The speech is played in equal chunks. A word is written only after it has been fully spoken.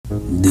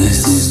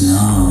This is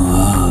no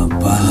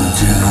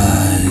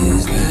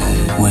apologize.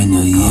 When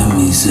you hear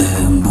me say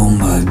boom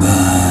bye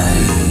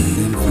bye,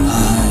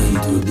 I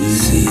to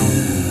this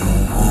year,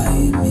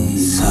 I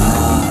miss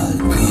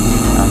Syko.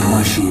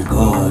 I'ma she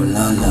go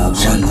la la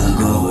chala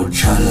go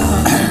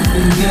chala.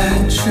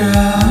 Get ya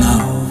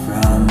now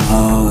from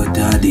out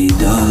of the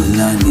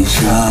dull and the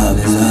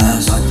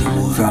sharpless.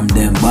 From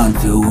them born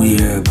to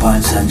wear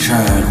pants and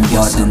shirt,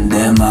 bottom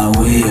them I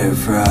wear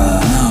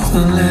from. So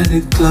let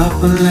it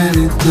clap and let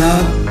it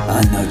clap.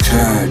 I know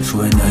church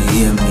when you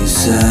hear me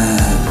say,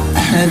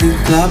 let it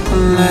clap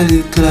and let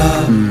it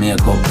clap. Make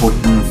a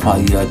putting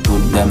fire to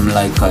them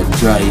like a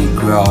dry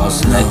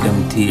grass. Let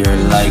them tear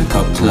like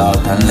a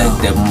cloth and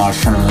let them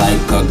mash on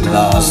like a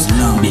glass.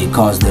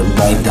 Because them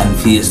bright and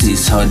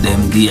faces how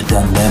them gate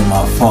and them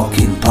a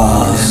fucking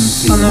pass.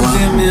 So now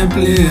play me a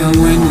play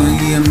when you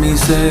hear me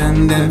say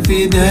and them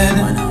feed dead.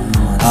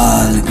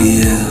 I'll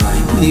give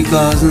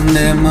because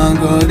them a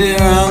go the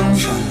wrong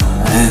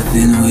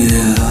effing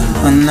way.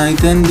 And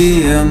night and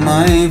day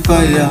my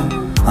fire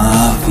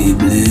I feel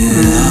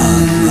blaze.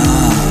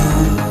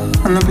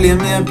 And I play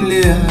me a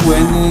play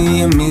when you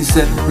hear me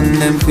say and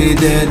them feel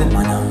dead.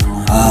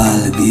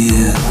 I'll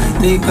give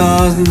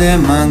because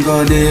them a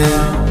go the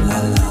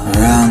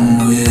wrong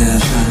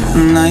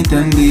way. Night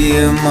and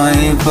day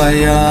my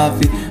fire I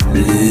feel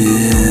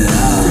blaze.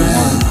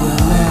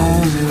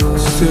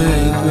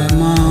 Straight with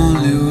my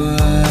only way.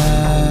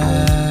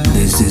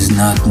 This is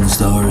nothing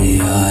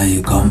story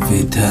I come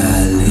fi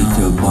tell. If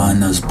you're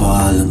born as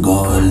Paul and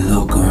go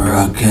look and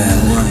rock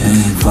hell. And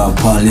if I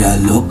Paul you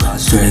look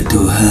straight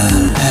to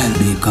hell.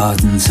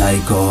 Because in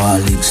Syko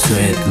alic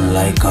straight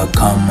like a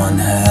common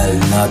hell.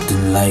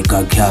 Nothing like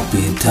a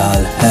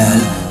capital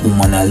hell.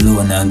 Woman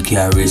alone and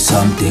carry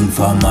something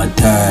from a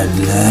third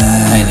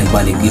leg.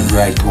 Anybody give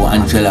right to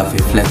Angela fi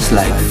flex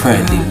like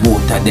Freddy.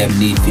 Both of them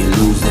need to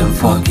lose them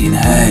fucking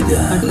head.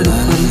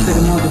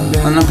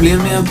 And I play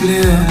me a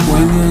play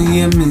when you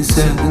hear me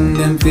setting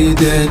them fi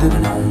dead.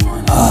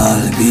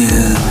 I'll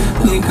give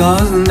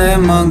because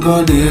them a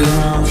go the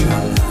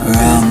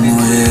wrong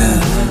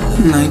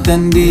way. Night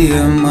and day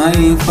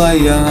my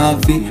fire I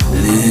fi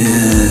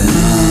blaze.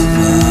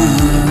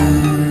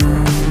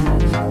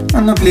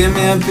 And I play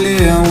me a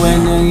play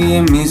when you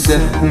hear me say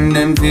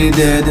them fi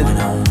dead.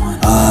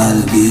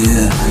 I'll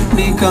give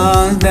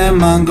because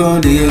them a go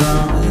the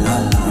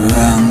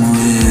wrong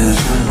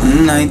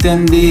way. Night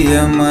and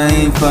day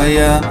my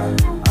fire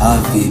I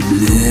fi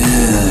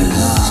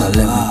blaze. So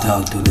let me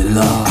talk to the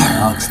law.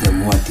 Ask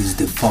them what is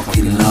the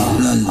fucking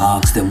law.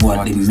 Ask them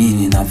what the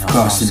meaning of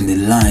crossing the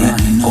line.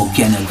 How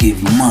can you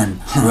give man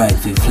right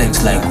to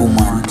flex like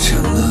woman?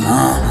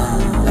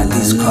 That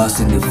is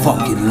crossing the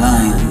fucking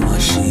line.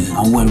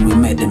 And when we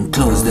make them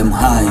close them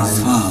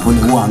eyes, when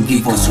they want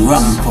give us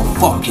wrong for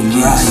fucking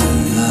right.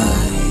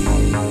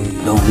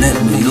 Don't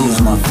let me lose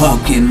my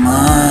fucking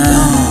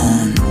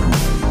mind.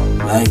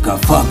 Like a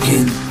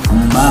fucking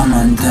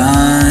bomb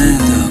time.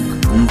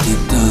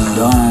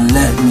 Don't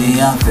let me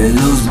have to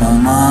lose my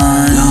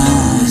mind.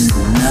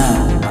 Listen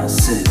now, I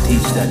said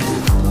teach that to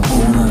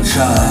wanna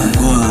try.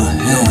 Go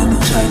ahead,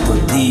 don't try to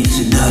teach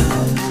that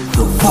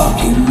to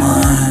fucking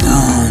mind.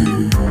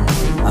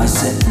 I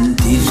said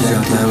teach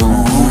that to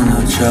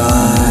wanna try.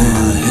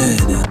 Go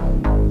ahead,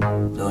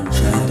 don't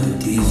try to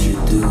teach it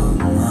to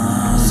mind.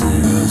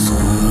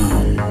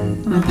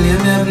 Play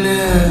me a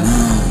play,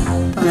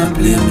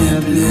 play me a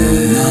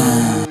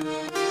play.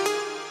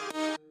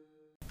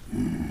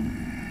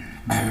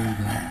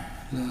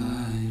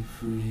 Fly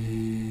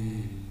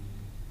free.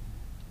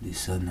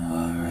 This an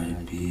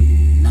R.I.P.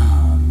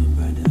 Nah, me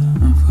brother.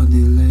 And for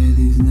the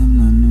ladies, them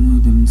not know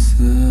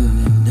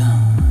themselves.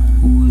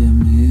 Who them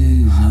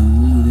is and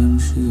who them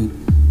should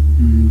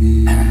be.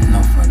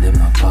 Enough for them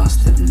a past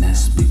them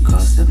nest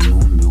because them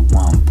know me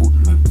want put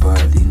me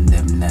bird in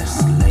them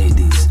nest.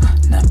 Ladies,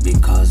 not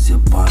because you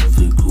born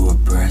fi grow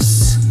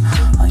breasts.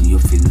 And you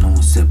fi know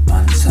say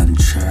pants and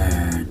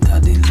shirt are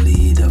the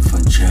leader for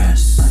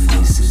dress. And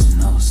this is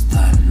no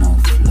style, no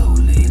flow,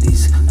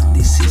 ladies.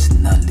 This is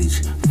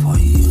knowledge for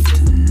you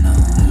to know.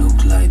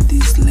 Look like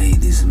these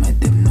ladies, make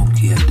them no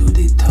care do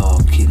the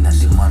talking. And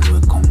the man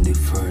will come the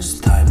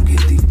first time,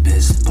 get the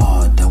best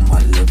part. And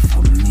what left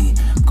for me,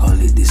 call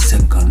it the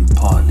second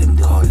part. Them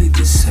call it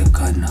the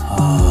second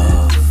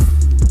half.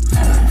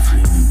 Fly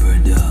free me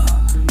brother,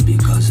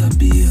 because I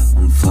be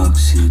a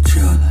fox you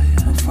trap.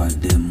 Enough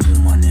of them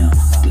woman ya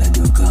glad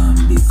you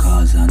gone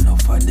because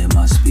enough of them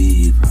a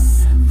speed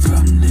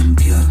from them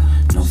cat.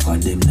 Enough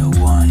of them the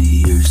one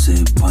here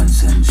say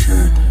pants and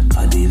shirt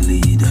are the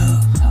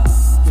leader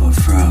for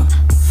frog.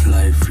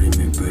 Fly free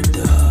me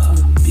brother,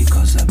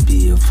 because I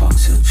be a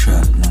fox you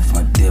trap. Enough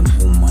of them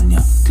woman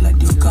ya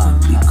glad you gone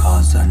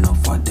because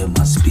enough of them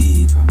a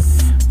speed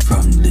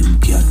from them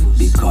cat.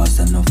 Because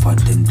enough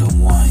of them don't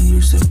want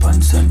hear say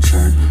pants and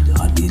shirt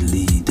are the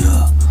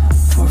leader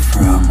for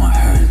frog. I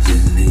heard the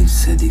leaves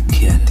say the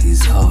cat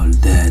is all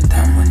dead.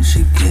 And when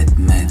she get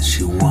mad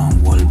she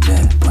want wall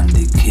back on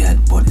the cat.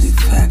 But the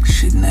fact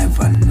she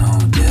never know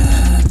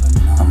that.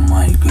 And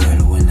my girl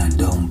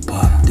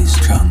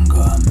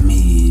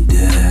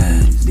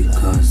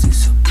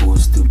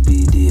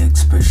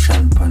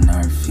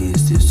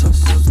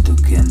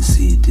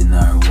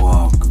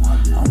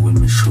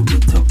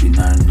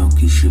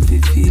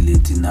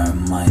our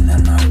mind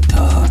and our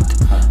thought.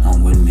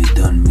 And when me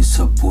done, me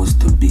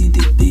supposed to be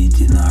the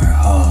beat in our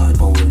heart.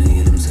 But when they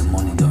hear them say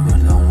money don't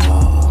run down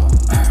wall,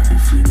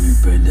 free me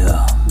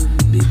brother,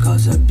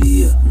 because I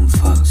be a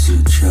fox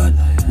you chat.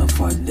 Enough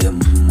for them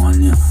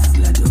money,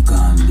 glad you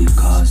gone,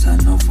 because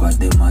enough for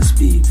them I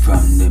speak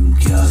from them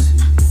cause.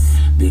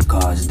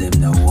 Because them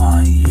the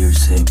one year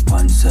say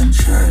pants and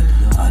shirt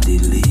are the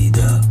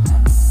leader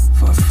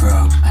for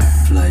frog.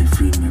 Fly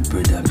free me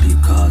brother,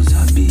 because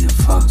I be a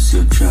fox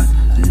you chat.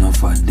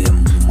 Enough of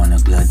them woman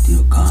glad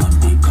you gone,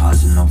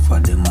 because enough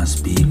of them I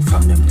speak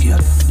from them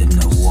cat. Them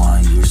the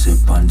one year say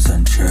pants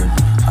and shirt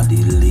are the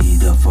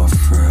leader for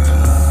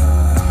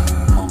frog.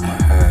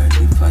 Mama heard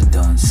if I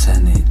don't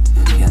send it,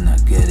 you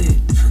cannot get it.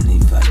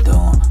 And if I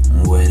don't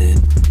with it,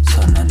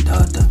 son and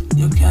daughter,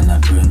 you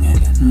cannot bring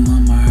it.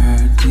 Mama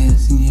heard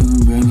yes, you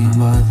bring it,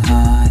 but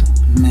I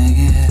make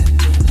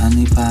it. And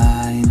if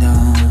I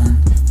don't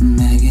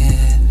make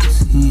it,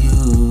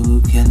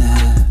 you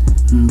cannot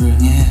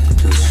bring it.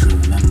 Just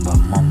remember,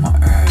 Mama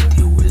Earth,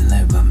 you will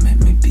never make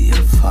me be a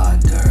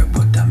father,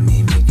 but I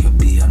me make you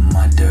be a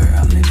mother.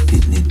 I me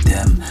pity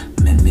them,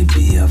 make me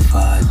be a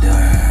father.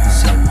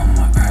 So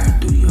Mama Earth,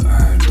 do you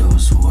hear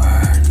those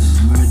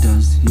words?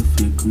 Brothers, you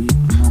feel greet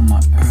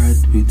Mama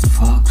Earth with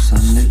fox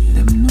and let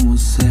them know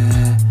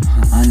say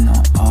I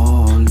know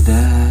all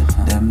that,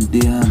 them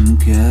damn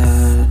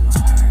cat.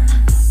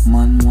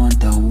 Man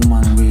want a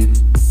woman with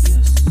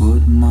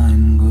good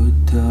mind, good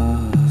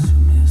thoughts.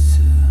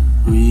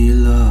 Real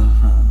love,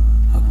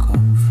 I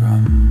come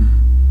from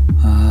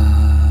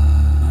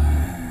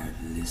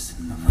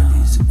listen for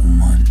this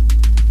woman,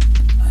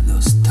 I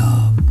don't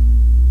stop,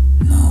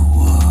 no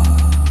war.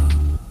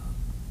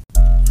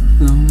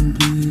 Some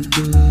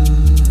people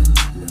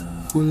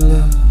full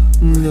of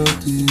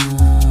dirty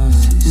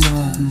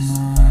bad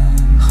mind.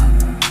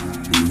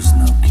 There's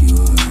no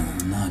cure,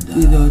 nada.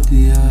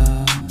 Dirty and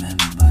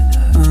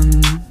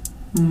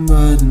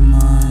bad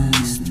mind.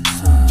 Listen,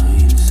 so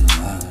real, so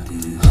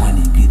active. When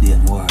he get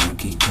that war,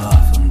 kick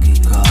off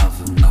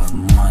and enough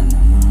man,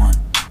 woman.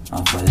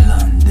 Of a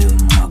land, them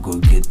I go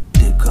get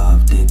take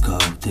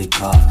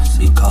off.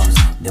 Because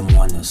them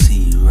wanna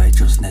see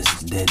righteousness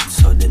is dead,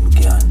 so them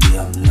can't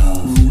damn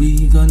love.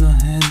 We gonna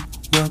end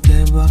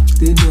whatever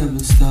the devil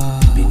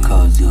start.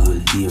 Because you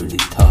will hear the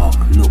talk,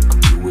 look,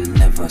 you will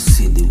never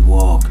see the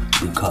walk.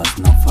 Because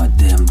none for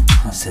them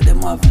say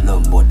them have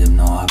love, but them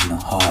no have no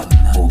heart.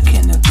 How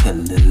can you tell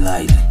the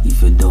light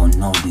if you don't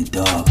know the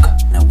dark?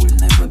 And I will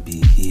never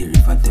be here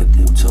if I take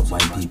boots up while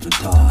people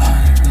talk.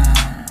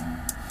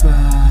 Come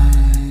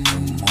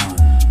on,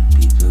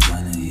 people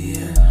gonna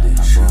hear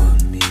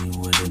about me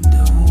what them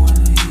don't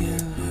wanna hear.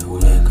 They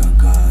will like a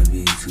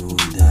garbage, you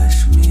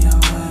dash me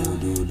away, you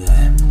do that.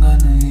 Them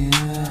gonna hear,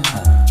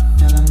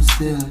 and I'm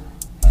still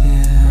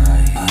here.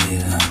 Right, I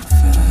am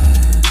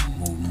fed,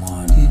 move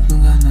on. People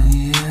gonna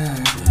hear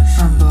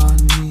about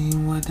me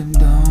what them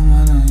don't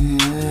wanna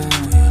hear.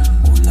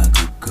 Oh, like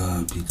a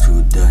garbage, you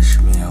dash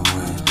me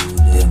away, do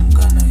that. Them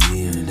gonna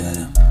hear that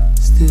I'm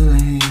still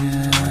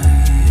here.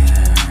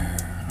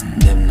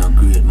 Them no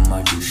great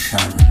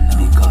magician,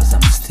 because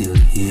I'm still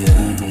here.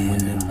 Even when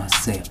them a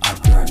say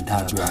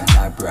abracadabra,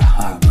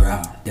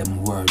 abracadabra,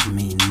 them word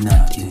mean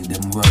nothing.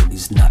 Them word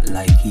is not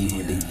like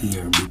evil they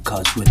hear,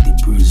 because when the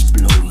breeze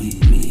blow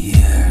hit me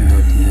here. No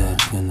the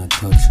cannot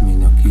touch me,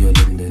 no care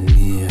them then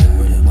near.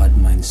 When the bad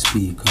mind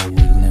speak, I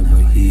will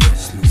never hear.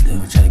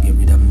 Them try to get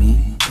rid of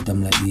me, but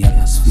I'm like the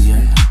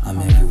atmosphere, I'm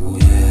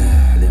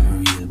everywhere.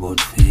 Them real but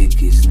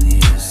fake is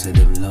near. Say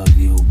them love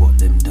you, but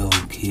them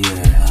don't care.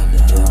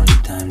 The only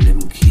time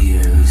them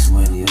care is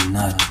when you're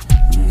not.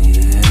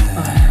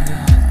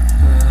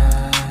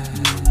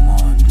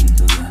 More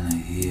people gonna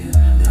hear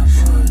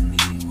about me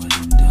what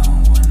them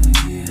don't wanna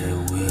hear. They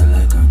will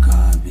like a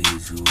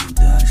garbage, you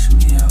dash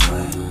me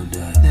away, you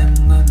die. Them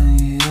gonna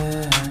hear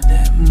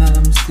them, now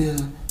I'm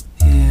still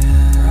here.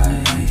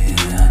 Right in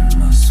the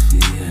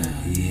atmosphere,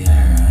 here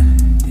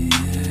and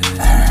there.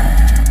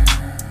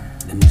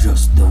 Them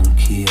just don't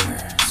care.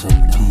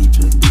 Some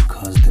people,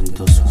 because them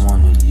just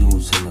wanna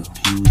use and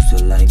abuse you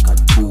like a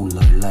tool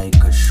or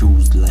like a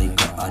shoes, like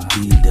a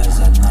Adidas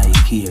and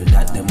Nike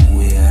that them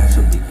wear.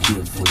 So be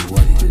careful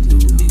what you do,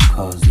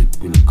 because it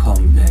will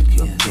come back,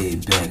 your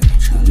payback.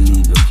 You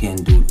believe you can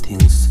do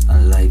things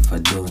in life, I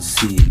don't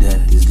see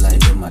that. It's like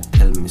them a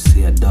tell me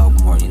say a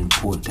dog more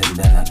important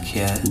than a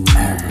cat. You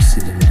never see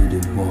them do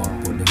the walk,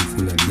 but them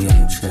full of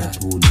damn chat.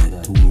 Who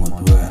that too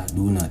much work,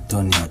 do not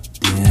turn your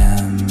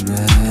damn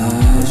back.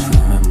 Just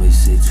remember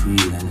it's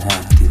real and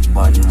active,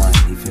 body mind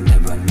if you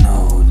never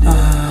know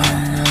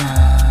that.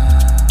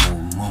 Oh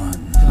man,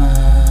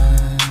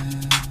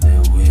 they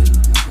will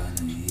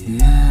gonna hear.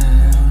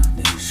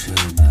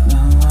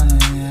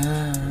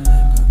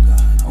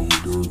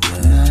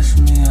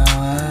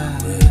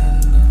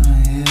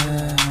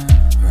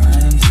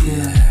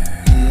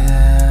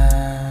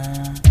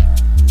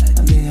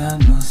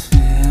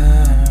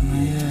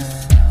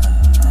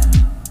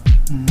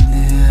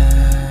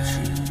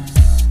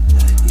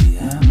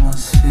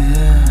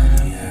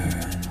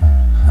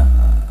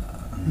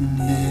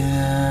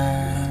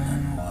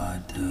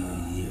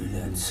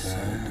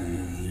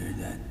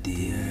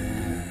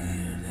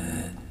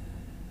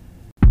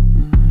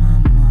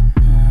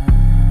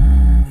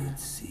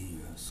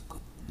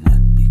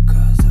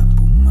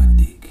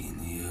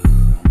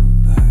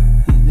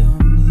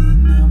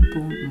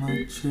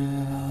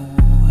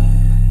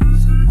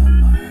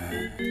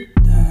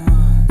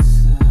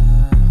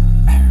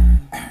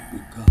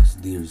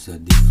 a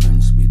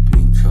difference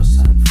between trust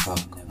and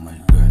fuck. My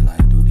girl, I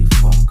do the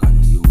fuck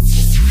and you get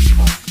the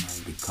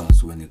fuck.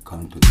 Because when it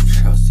come to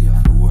the trust, you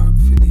have to work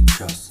for the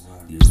trust.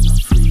 There's no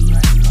free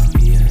ride from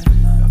here.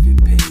 You have to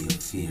pay your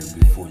fare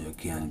before you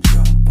can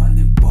jump on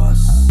the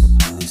bus.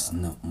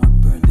 Listen up, my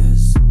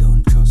brothers,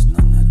 don't trust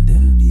none of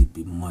them.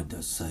 Baby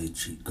mother, side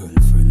chick,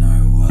 girlfriend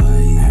or wife.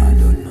 I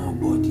don't know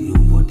about you,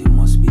 but it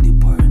must be the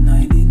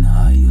paranoid in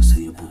high. You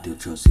say you put your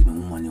trust in a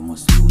woman, you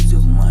must lose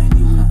your mind.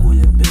 You will go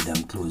your bed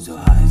and close your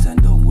eyes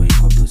and don't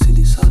wake up to see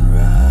the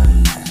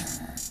sunrise.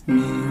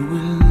 Me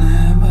will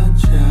never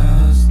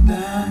trust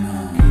them.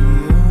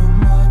 How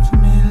much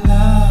me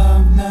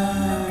love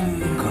them.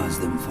 Because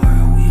them far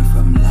away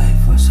from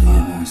life, so you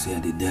know say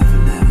the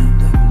devil them.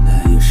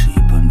 Your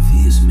sheep and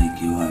face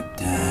make you a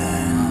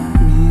damn.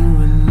 Me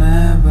will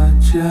never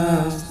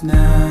trust them.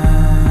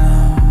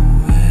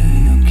 Me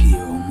no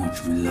care how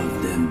much we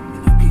love them.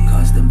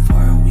 Because them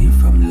far away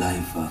from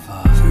life,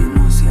 so you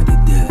know say the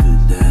devil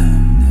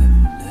them.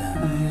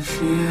 Are you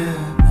sure?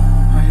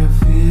 Are you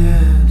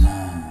fears?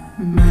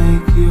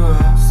 Make you a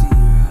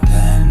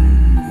ten.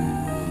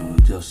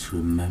 Just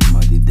remember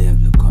the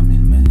devil come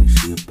in many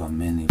shape and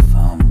many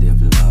form.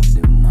 Devil have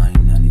them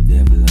mind and the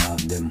devil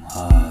have them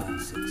heart.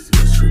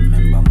 Just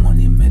remember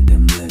money made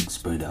them legs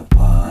spread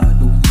apart.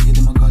 Don't give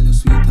them a call you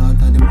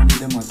sweetheart and the money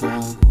them a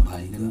talk.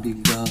 Buy them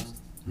big dogs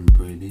and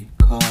pretty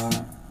car.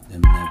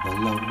 Them never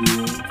love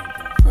you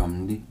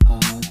from the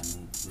heart,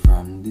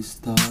 from the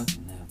start.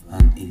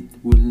 And it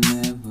will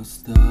never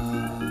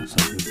start. So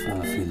to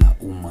fulfill a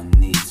woman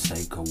needs,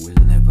 Syko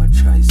will never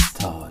try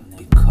start.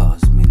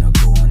 Because me no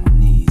go on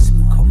knees,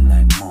 me come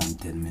like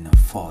mountain, me no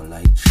fall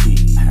like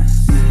trees.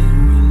 Me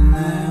will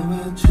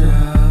never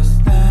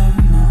trust them.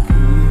 No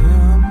care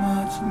how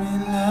much me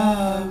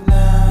love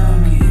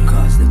them.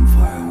 Because them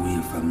far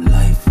away from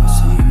life,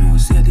 so you know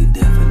say the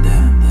devil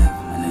them.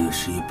 And your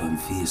sheep and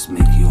face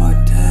make you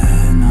a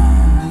ten.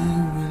 Me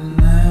will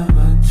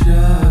never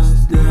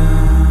trust them.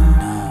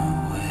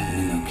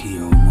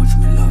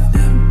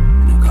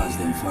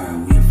 Far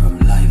away from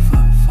life,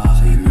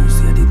 so you know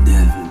say the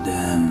devil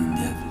them.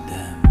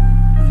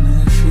 And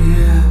you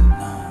fear,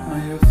 or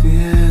your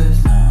fears,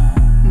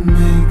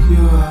 make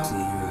you a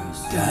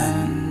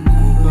ten.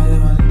 But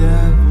them a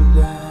devil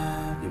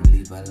them. You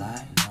believe a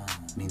lie?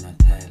 Me not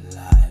tell a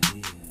lie.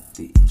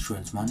 The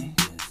insurance money,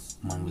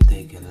 man will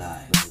take your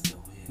life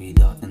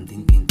without them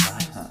thinking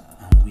twice.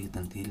 And wait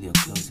until you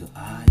close your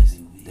eyes.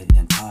 Then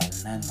they call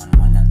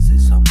 911 and say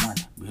someone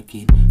break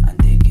in and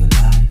take your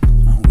life.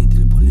 And wait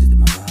till the police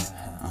them arrive.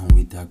 And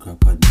with a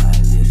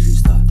crocodile, yeah, she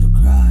start to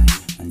cry.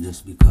 And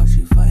just because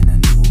she find a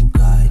new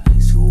guy,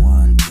 she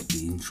want to take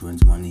the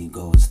insurance money,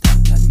 go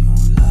start a new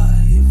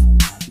life.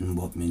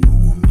 But me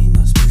know me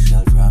no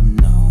special from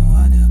no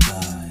other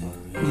guy.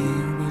 Me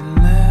will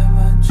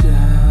never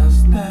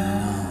trust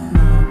them.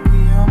 No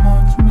care how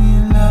much me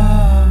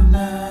love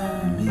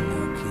them. Me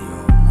no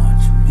care how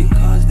much me.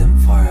 Because them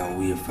far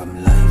away from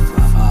life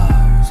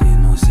far. So you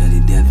know say the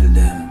devil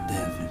them.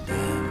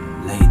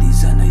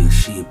 Ladies, I know your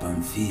shape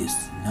and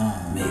face. No,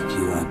 make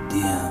you a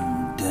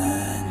damn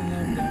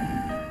den.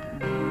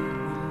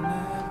 We'll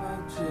never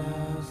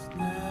trust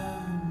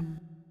them.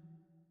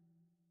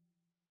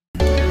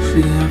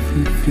 She have a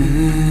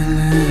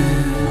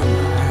feeling,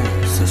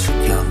 so she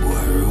can't go a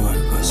road,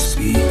 but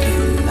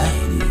speaking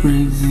lady,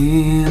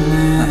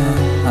 revealing.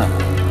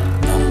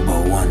 Number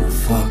one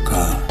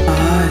fucker.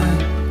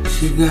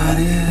 She got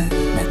it.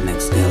 Make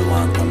next girl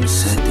want come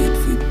set it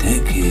for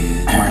take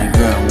it. My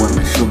girl when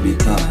me should be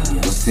top.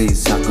 Your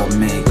face I got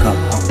makeup.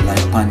 Up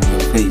like on your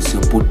face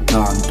you put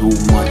on too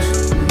much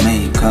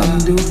makeup.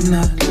 Do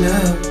not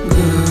look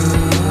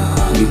good.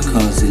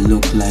 Because it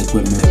look like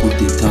when me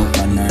put it up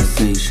on her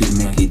face, she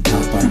make it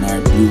up on her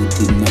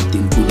beauty.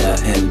 Nothing could have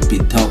help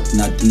it up,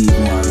 not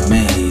even her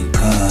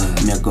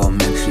makeup. Me go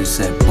make she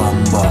say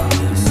bamba,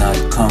 not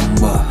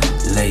combo.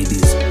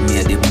 Ladies, me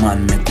the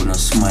man make gonna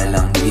smile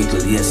and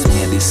giggle. Yes,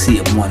 me the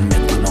same one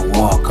make gonna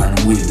walk and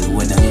wiggle.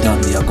 When I'm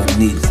done, you're gonna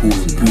need cool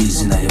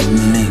breeze in your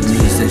mix.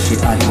 She say she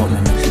hot, but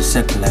me make she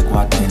settle like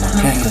water in a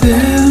kettle.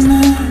 Feel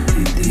me?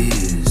 It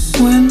is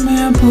when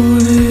me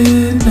put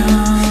it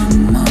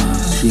down.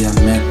 She a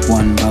make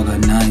one bag of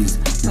nice,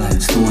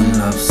 like stone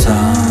love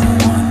song.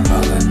 One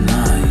bag of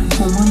nice.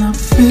 Woman, I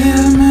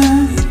feel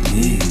me?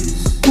 It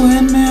is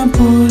when me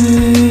put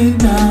it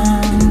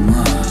down.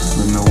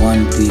 When me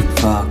want it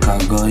fuck, I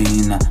go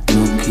in a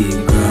nookie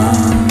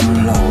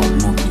ground. Lord,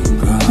 nookie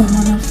ground.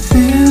 Woman, I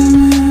feel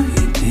me?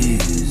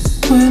 It is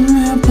when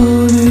me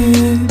put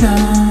it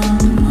down.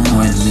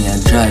 When me a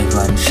drive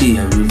and she a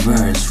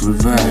reverse.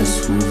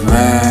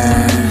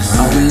 I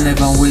will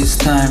never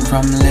waste time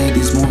from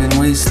ladies moving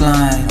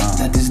waistline.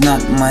 That is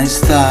not my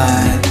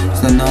style.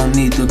 So no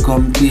need to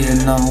compare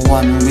no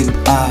one with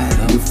I.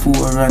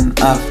 Before and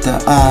after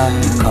I.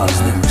 Because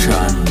them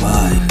trying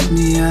by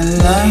me a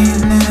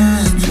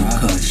lightning.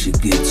 Because she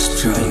gets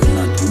strike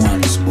not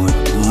once but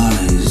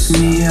twice.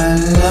 Me a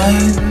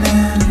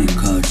lightning.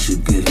 Because she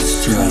gets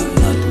strike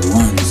not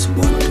once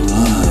but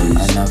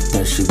twice. And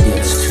after she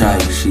gets strike shy.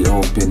 She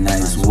open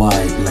eyes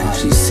wide like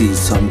she sees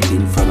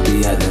something from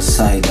the other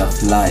side of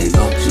life.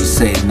 She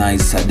say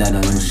nicer than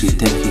when she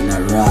taking a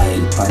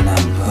ride on a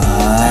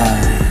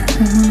bike.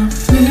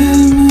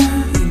 Feel me?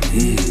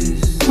 It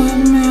is When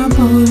me a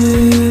put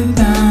it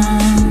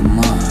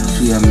down.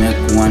 she a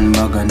make one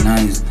bag of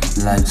nice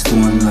like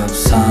Stone Love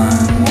song.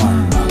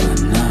 One bag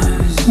of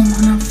nice.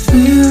 Wanna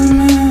feel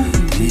me?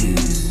 It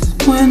is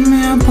When me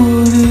a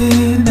put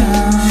it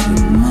down.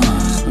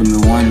 when me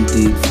want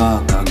it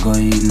fuck I go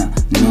in a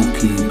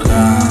nookie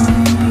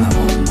ground.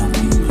 About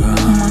nookie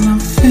ground. Wanna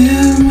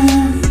feel me?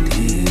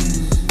 It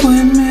is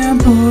When me a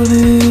put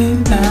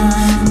it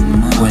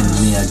down. when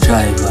me a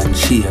drive and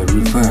she a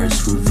reverse.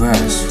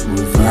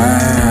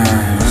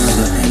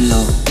 So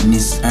hello,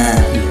 Miss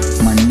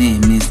Earth. My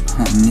name is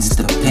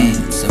Mr. Pain.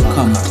 So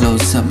come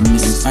close up,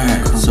 Miss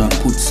Earth. So I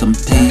put some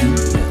pain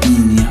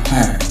in your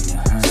heart.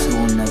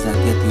 Soon as I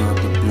get you out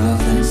the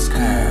blood and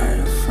scar,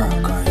 the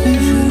fuck are you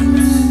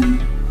dreams?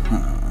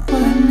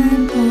 When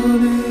me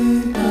put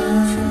it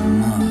down. You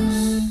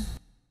must.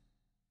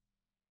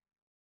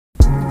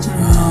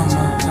 On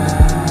my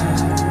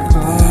back,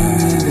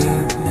 hold it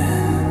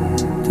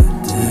in.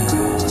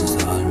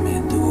 Because all me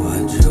do I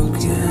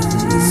joke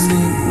and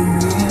Singing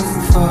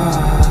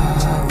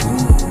far.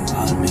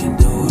 all me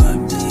do I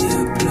be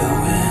a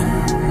blowing.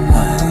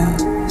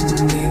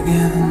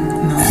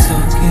 Digging, no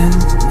sucking.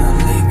 No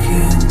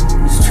licking,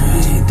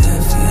 straight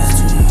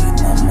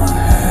FM. Mama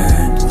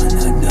heard when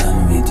I done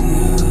with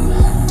you.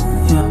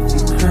 You have to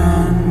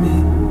crown me,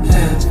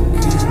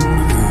 African.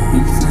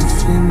 Because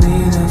she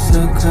need a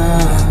sucker.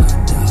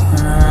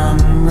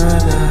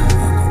 Brother.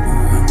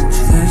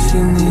 Said she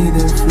need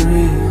a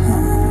free.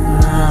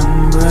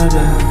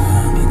 Brother.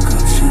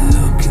 Because she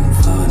looking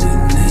for the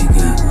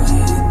nigga,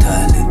 the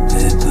toilet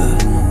paper,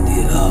 the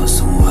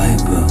awesome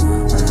wiper.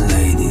 And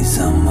ladies,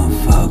 I'm a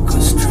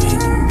fucker,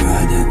 straight and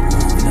brother.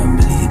 Don't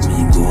believe me,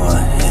 go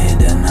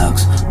ahead and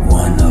ask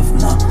one of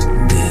my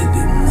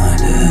baby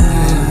mother.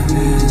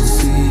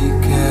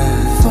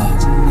 Fuck.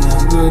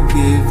 I go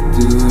give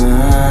to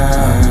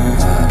her.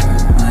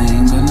 I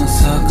ain't gonna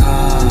suck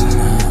her.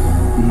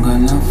 I'm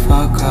gonna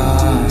fuck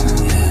her.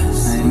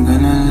 Yes. I ain't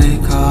gonna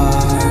lick her.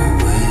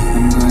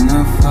 I'm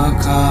gonna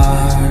fuck her.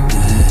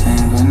 I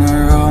ain't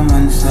gonna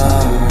romance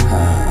her.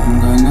 I'm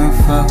gonna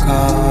fuck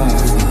her.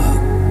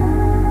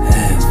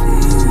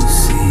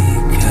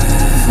 F-U-C-K.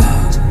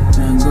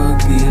 I go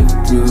give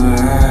to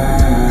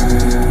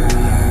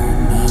her.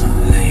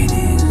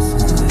 Ladies,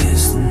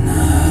 listen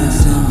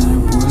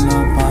up. Pull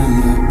up on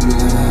your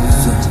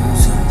blood.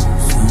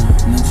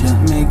 No chat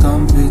me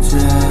come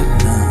picture.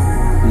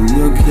 When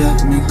you get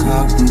me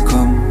cock and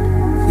come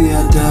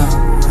theater.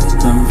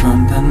 From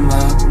front and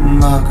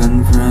back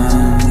and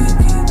front.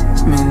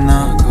 Me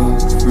not go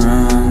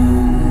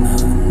front.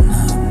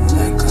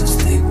 Like a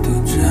stick to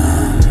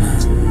jam.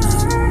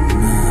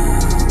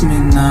 Me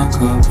not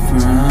go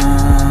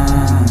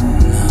front.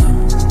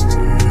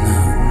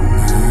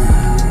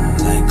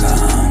 Like a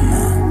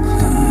hammer.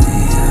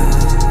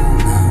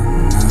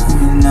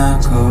 Me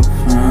not go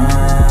front.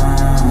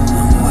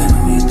 When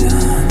we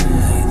done,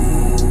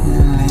 ladies,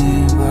 You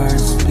leave her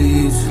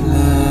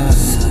speechless.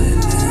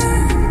 silent.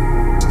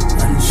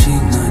 And she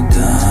not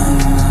done.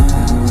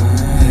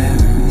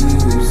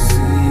 You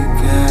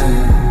seek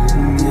it,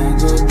 me I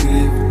go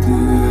give to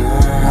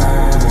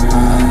her.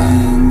 I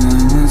ain't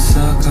gonna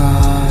suck her.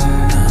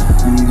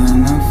 I'm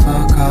gonna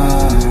fuck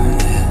her.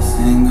 Yes,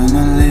 I ain't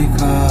gonna lick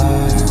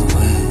her.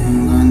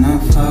 I'm gonna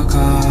fuck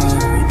her.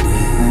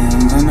 I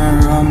ain't gonna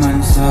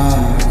romance her.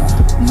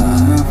 I'm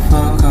gonna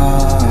fuck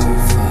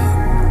her.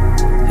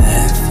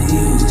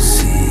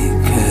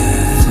 F-U-C-K.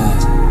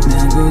 Me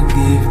I go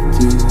give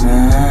to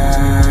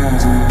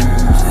her.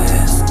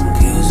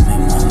 Excuse me,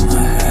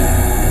 mama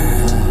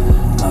heard.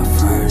 My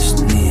first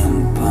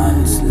name,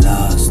 pants,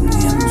 last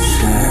name,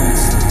 shirt.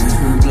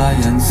 Reply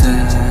and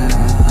say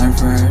our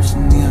first